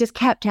 And I just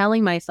kept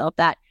telling myself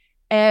that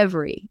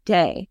every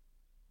day.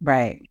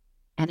 Right.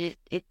 And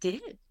it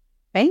did.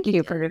 Thank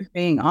you for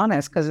being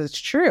honest, because it's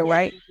true,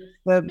 right?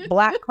 The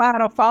black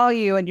cloud will follow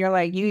you and you're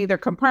like, you either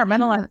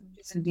compartmentalize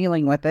and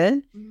dealing with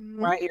it,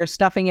 right? You're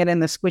stuffing it in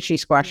the squishy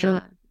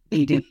squasher. Yeah.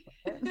 You do.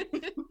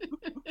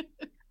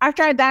 I've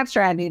tried that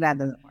strategy. That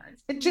doesn't work.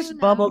 It just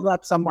bubbles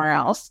up somewhere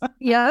else.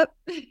 Yep.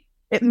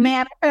 It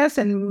manifests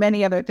in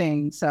many other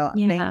things. So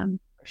yeah, thank you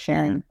for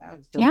sharing.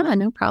 Yeah,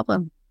 no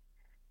problem.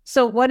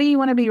 So what do you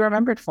want to be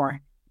remembered for,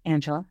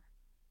 Angela?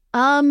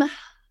 I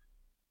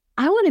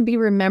want to be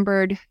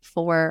remembered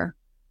for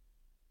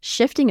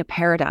shifting a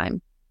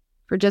paradigm,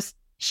 for just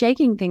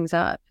shaking things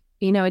up.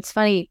 You know, it's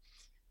funny.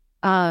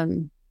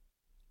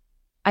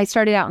 I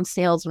started out in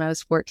sales when I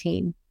was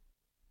 14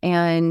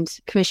 and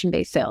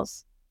commission-based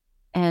sales.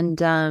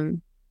 And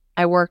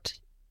I worked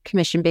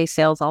commission-based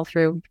sales all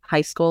through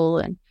high school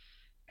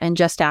and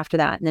just after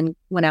that, and then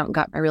went out and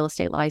got my real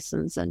estate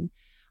license. And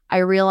I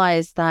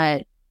realized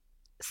that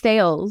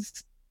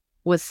sales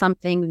was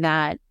something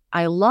that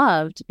I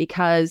loved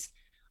because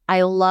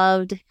I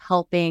loved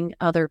helping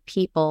other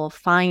people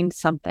find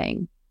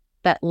something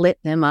that lit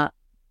them up,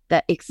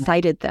 that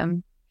excited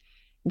them,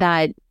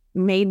 that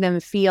made them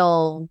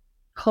feel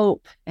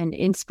hope and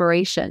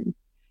inspiration.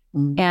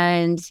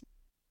 And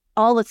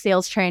all the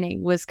sales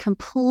training was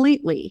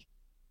completely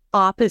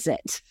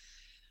opposite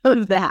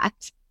of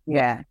that.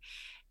 Yeah.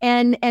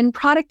 And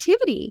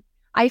productivity,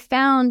 I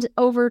found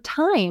over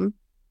time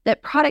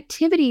that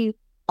productivity,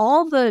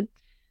 all the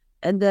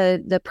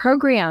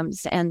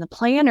programs and the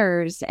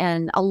planners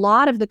and a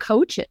lot of the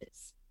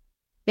coaches,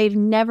 they've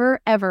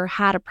never ever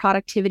had a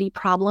productivity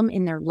problem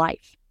in their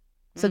life.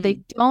 So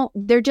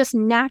they're just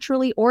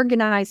naturally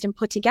organized and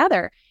put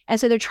together. And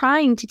so they're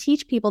trying to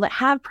teach people that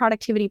have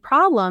productivity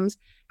problems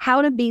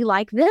how to be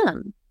like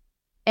them.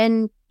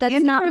 And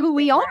that's not who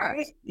we are.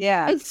 Right?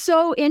 Yeah. It's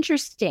so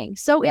interesting.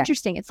 So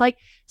interesting. It's like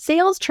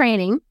sales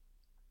training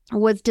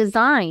was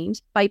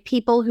designed by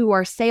people who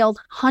are sales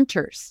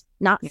hunters,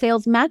 not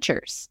sales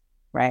matchers.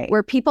 Right.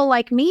 Where people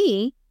like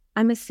me,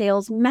 I'm a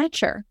sales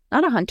matcher,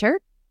 not a hunter.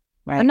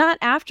 Right. I'm not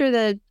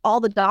after all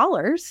the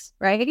dollars,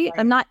 right?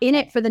 I'm not in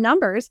it for the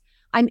numbers.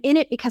 I'm in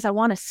it because I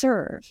want to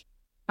serve.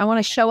 I want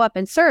to show up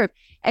and serve.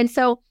 And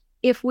so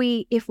if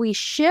we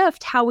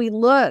shift how we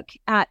look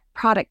at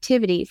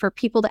productivity for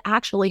people to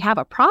actually have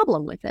a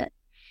problem with it,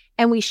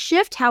 and we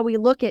shift how we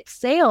look at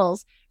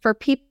sales for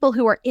people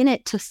who are in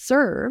it to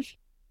serve,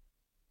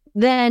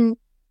 then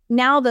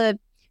now the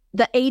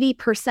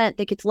 80%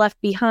 that gets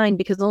left behind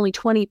because only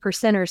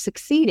 20% are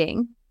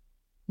succeeding,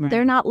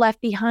 they're not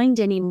left behind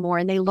anymore,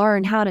 and they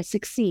learn how to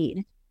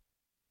succeed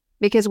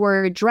because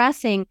we're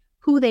addressing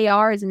who they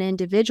are as an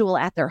individual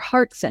at their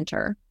heart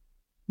center.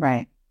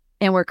 Right.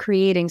 And we're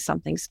creating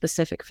something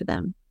specific for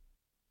them.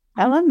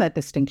 I love that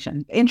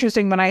distinction.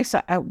 Interesting. When I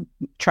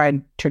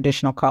tried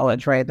traditional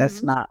college, right?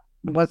 That's not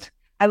what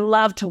I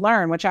love to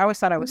learn, which I always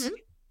thought I was,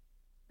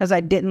 because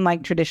I didn't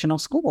like traditional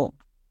school.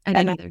 I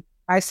didn't either.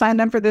 I signed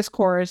up for this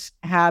course,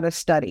 how to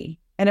study,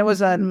 and it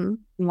was an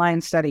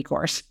online study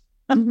course.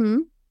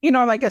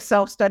 Like a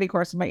self-study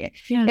course. If I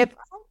knew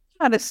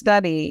how to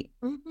study,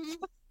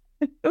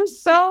 it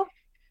was so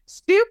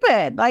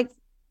stupid. Like,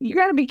 you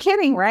got to be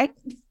kidding, right?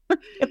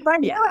 If I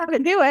knew how to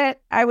do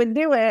it, I would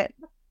do it,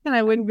 and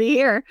I wouldn't be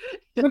here.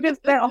 Because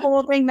that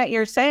whole thing that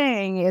you're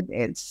saying,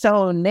 it's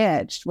so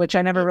niched, which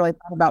I never really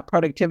thought about.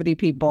 Productivity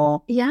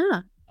people,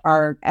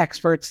 are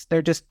experts.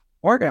 They're just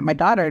organized. My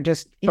daughter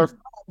for fun,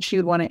 she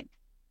would want to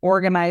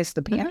organize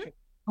the pantry.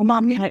 Oh,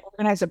 Mom, can I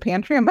organize a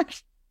pantry? I'm like,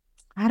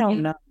 I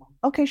don't know.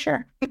 Okay,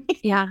 sure.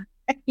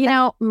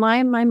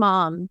 My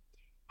mom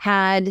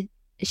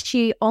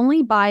she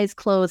only buys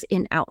clothes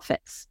in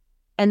outfits.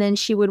 And then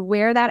she would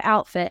wear that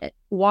outfit,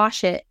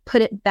 wash it,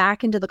 put it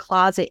back into the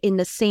closet in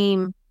the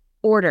same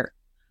order.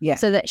 Yeah.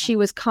 So that she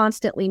was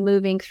constantly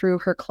moving through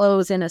her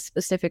clothes in a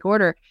specific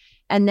order.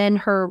 And then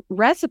her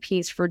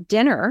recipes for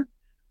dinner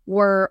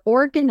were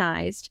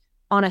organized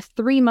on a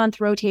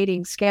 3-month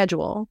rotating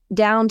schedule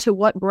down to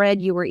what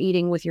bread you were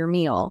eating with your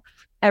meal.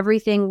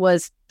 Everything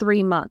was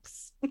 3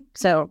 months.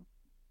 So,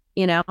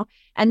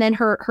 and then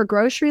her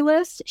grocery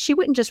list, she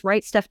wouldn't just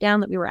write stuff down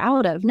that we were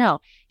out of. No,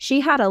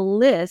 she had a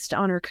list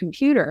on her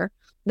computer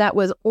that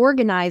was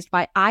organized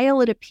by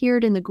aisle it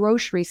appeared in the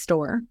grocery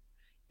store.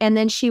 And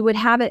then she would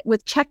have it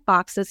with check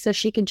boxes so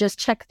she could just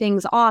check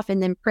things off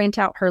and then print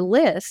out her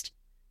list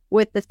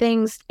with the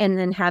things and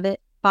then have it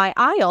by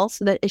aisle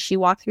so that as she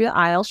walked through the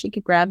aisle, she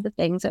could grab the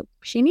things that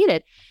she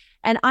needed.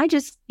 And I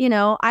just,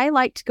 I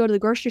like to go to the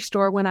grocery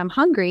store when I'm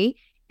hungry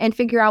and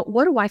figure out,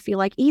 what do I feel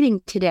like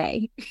eating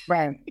today?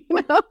 Right.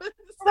 So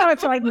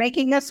it's like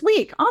making this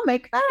week. I'll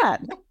make that.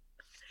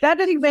 That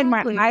didn't make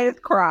my eyes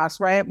cross,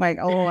 right? I'm like,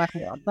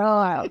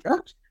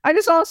 I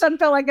just all of a sudden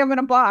felt like I'm in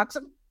a box.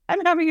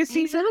 I'm having a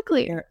season.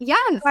 Exactly.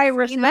 Yes. I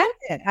respect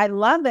it. I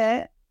love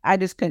it. I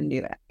just couldn't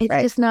do that.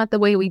 It's just not the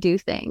way we do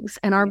things.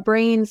 And our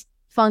brains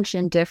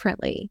function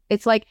differently.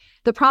 It's like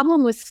the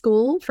problem with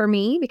school for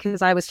me,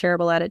 because I was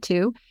terrible at it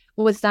too,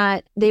 was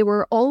that they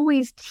were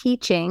always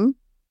teaching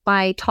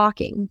by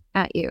talking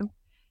at you.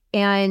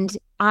 And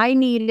I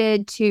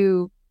needed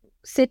to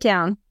sit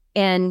down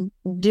and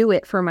do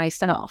it for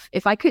myself.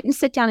 If I couldn't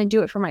sit down and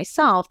do it for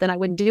myself, then I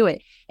wouldn't do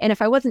it. And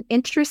if I wasn't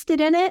interested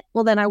in it,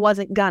 well, then I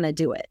wasn't gonna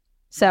do it.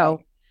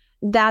 So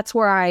that's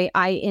where I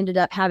ended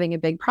up having a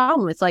big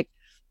problem. It's like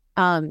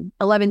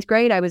 11th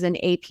grade, I was in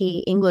AP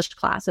English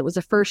class. It was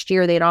the first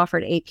year they'd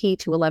offered AP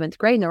to 11th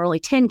grade. And there were only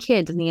 10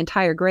 kids in the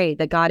entire grade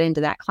that got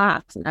into that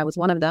class. And I was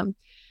one of them.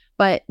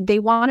 But they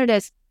wanted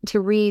us to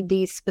read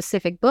these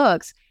specific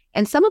books.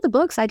 And some of the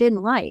books I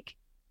didn't like.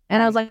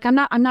 And I was like, I'm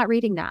not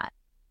reading that.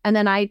 And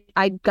then I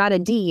got a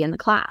D in the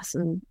class.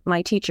 And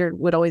my teacher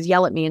would always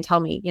yell at me and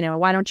tell me,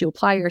 why don't you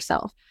apply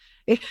yourself?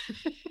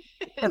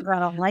 Because I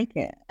don't like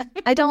it.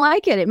 I don't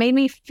like it. It made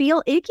me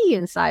feel icky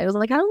inside. I was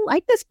like, I don't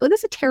like this book.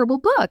 This is a terrible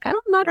book. I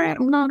don't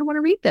want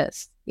to read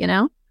this,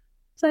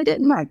 So I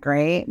didn't. Not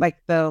great. Like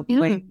the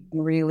way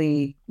you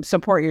really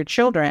support your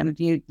children.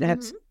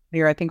 That's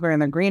here. I think we're in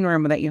the green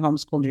room that you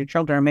homeschooled your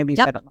children. Maybe you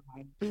said it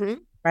live,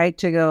 right?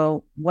 To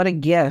go, what a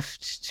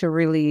gift to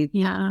really.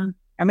 Yeah.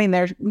 I mean,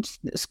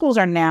 schools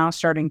are now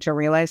starting to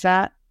realize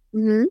that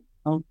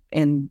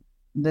in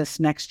this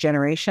next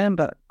generation,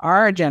 but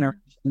our generation,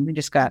 we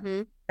just got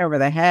over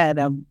the head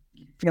of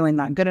feeling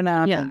not good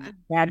enough and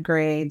bad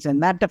grades,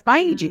 and that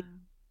defines you.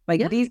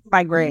 Like these are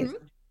my grades,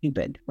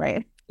 stupid,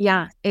 right?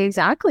 Yeah,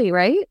 exactly,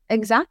 right?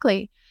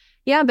 Exactly.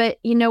 Yeah, but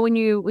when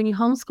you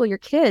homeschool your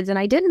kids, and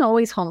I didn't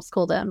always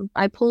homeschool them,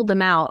 I pulled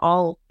them out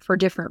all for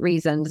different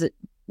reasons.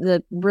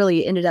 the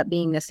really ended up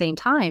being the same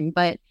time,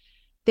 but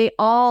they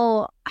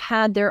all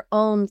had their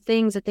own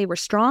things that they were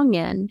strong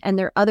in and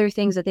their other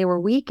things that they were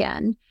weak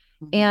in.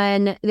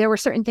 And there were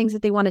certain things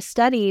that they want to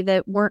study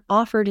that weren't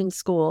offered in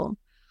school.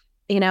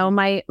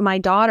 My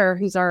daughter,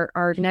 who's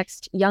our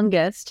next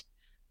youngest,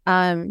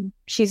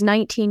 she's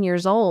 19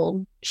 years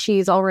old.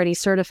 She's already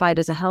certified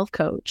as a health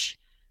coach.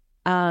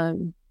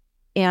 And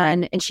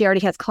she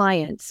already has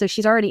clients. So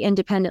she's already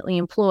independently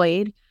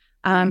employed.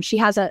 She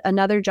has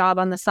another job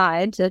on the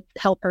side to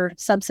help her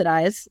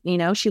subsidize.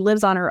 She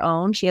lives on her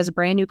own. She has a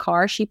brand new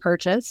car she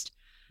purchased.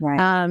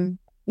 Right.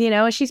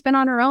 She's been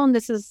on her own.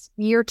 This is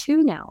year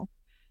 2 now.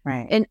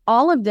 Right. And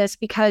all of this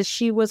because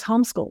she was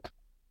homeschooled,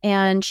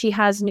 and she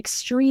has an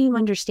extreme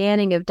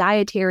understanding of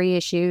dietary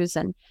issues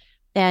and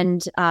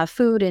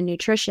food and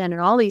nutrition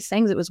and all these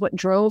things. It was what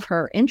drove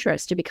her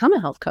interest to become a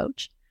health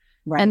coach.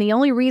 Right. And the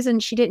only reason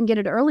she didn't get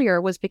it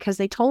earlier was because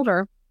they told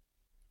her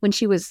when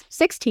she was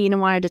 16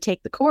 and wanted to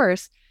take the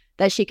course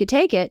that she could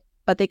take it,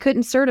 but they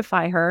couldn't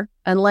certify her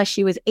unless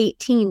she was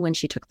 18 when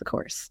she took the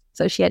course.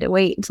 So she had to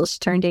wait until she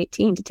turned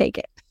 18 to take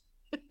it.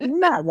 Isn't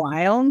that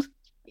wild?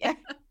 Yeah.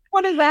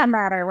 What does that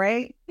matter,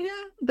 right?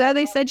 Yeah.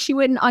 They said she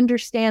wouldn't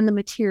understand the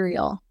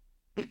material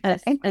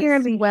as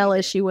well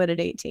as she would at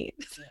 18.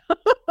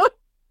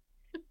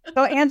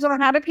 So, Angela,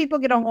 how do people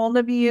get a hold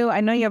of you?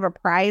 I know you have a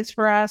prize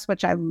for us,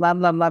 which I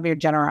love your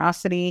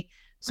generosity.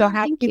 So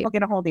how do people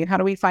get a hold of you? How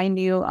do we find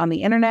you on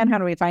the internet? How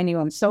do we find you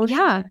on social?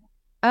 Yeah.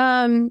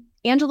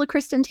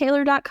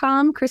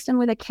 AngelaKristenTaylor.com, Kristen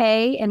with a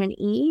K and an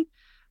E.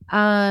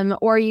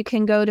 Or you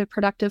can go to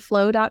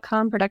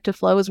productiveflow.com. Productive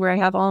Flow is where I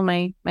have all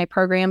my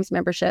programs,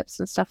 memberships,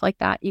 and stuff like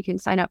that you can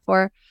sign up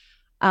for.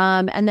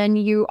 And then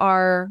you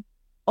are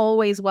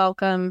always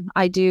welcome.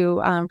 I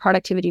do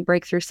productivity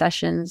breakthrough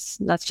sessions.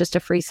 That's just a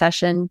free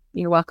session.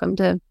 You're welcome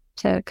to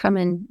come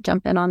and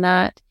jump in on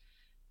that.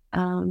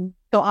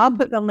 So I'll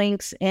put the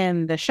links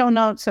in the show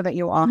notes so that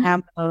you all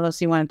have those.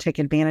 You want to take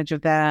advantage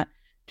of that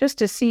just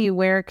to see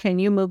where can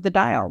you move the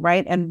dial,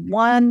 right? And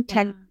one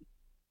tech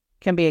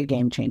can be a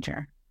game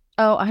changer.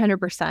 Oh,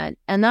 100%.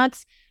 And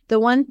that's the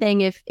one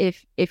thing,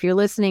 if you're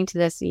listening to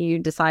this, you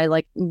decide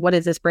like, what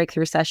is this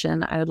breakthrough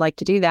session? I would like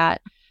to do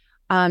that.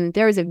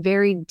 There is a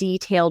very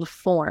detailed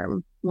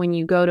form when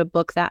you go to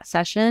book that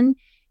session.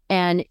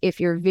 And if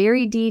you're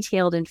very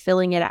detailed in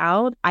filling it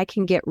out, I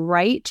can get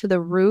right to the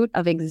root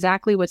of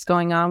exactly what's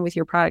going on with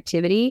your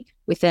productivity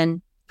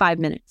within 5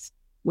 minutes.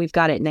 We've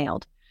got it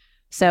nailed.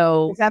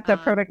 So is that the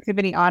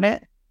productivity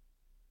audit?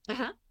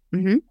 Uh-huh.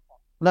 Mm-hmm.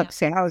 Look,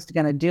 see, I was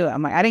going to do it.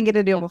 I'm like, I didn't get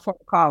to do it before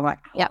the call. I'm like,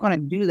 I want to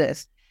do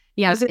this.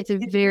 Yeah, it's a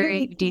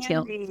very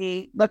detailed.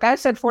 Look, I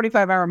said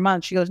 45-hour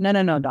month. She goes,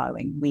 no,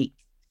 darling, week.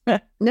 No.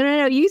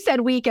 You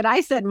said week and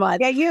I said month.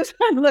 Yeah, you said,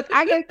 look,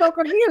 I get so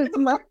confused.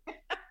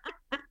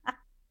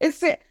 It's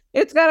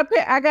got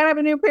I got to have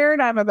a new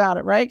paradigm about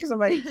it, right? Because I'm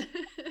like,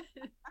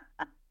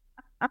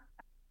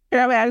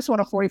 I just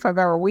want a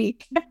 45-hour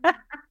week.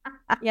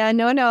 Yeah,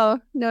 no.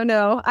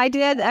 I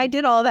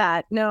did all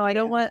that. No, I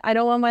don't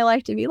want my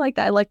life to be like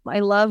that. I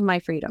love my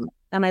freedom,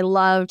 and I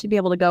love to be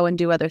able to go and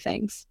do other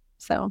things.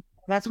 So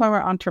that's why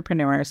we're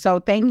entrepreneurs. So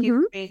thank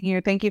you for being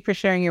here. Thank you for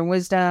sharing your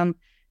wisdom,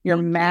 your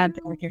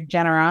magic, your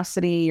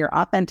generosity, your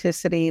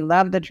authenticity.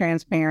 Love the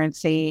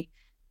transparency.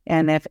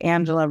 And if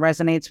Angela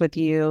resonates with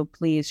you,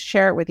 please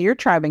share it with your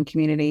tribe and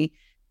community.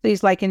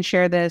 Please like and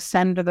share this,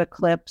 send the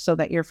clip so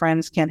that your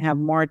friends can have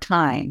more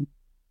time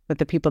with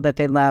the people that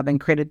they love and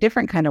create a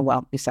different kind of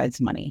wealth besides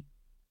money.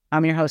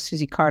 I'm your host,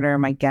 Susie Carter,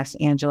 my guest,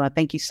 Angela.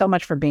 Thank you so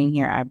much for being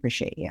here. I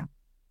appreciate you.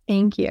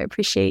 Thank you. I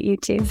appreciate you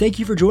too. Thank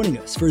you for joining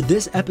us for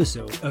this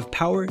episode of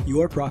Power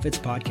Your Profits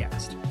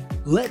podcast.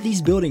 Let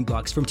these building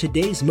blocks from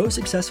today's most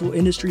successful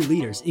industry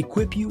leaders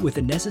equip you with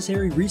the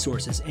necessary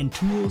resources and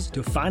tools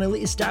to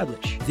finally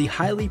establish the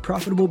highly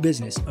profitable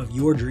business of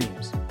your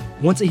dreams.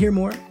 Want to hear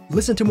more?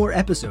 Listen to more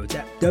episodes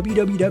at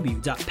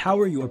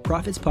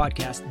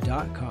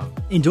www.poweryourprofitspodcast.com.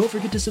 And don't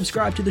forget to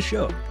subscribe to the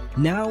show.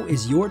 Now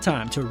is your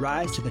time to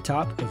rise to the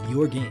top of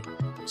your game.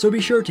 So be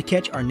sure to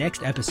catch our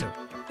next episode.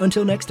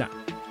 Until next time.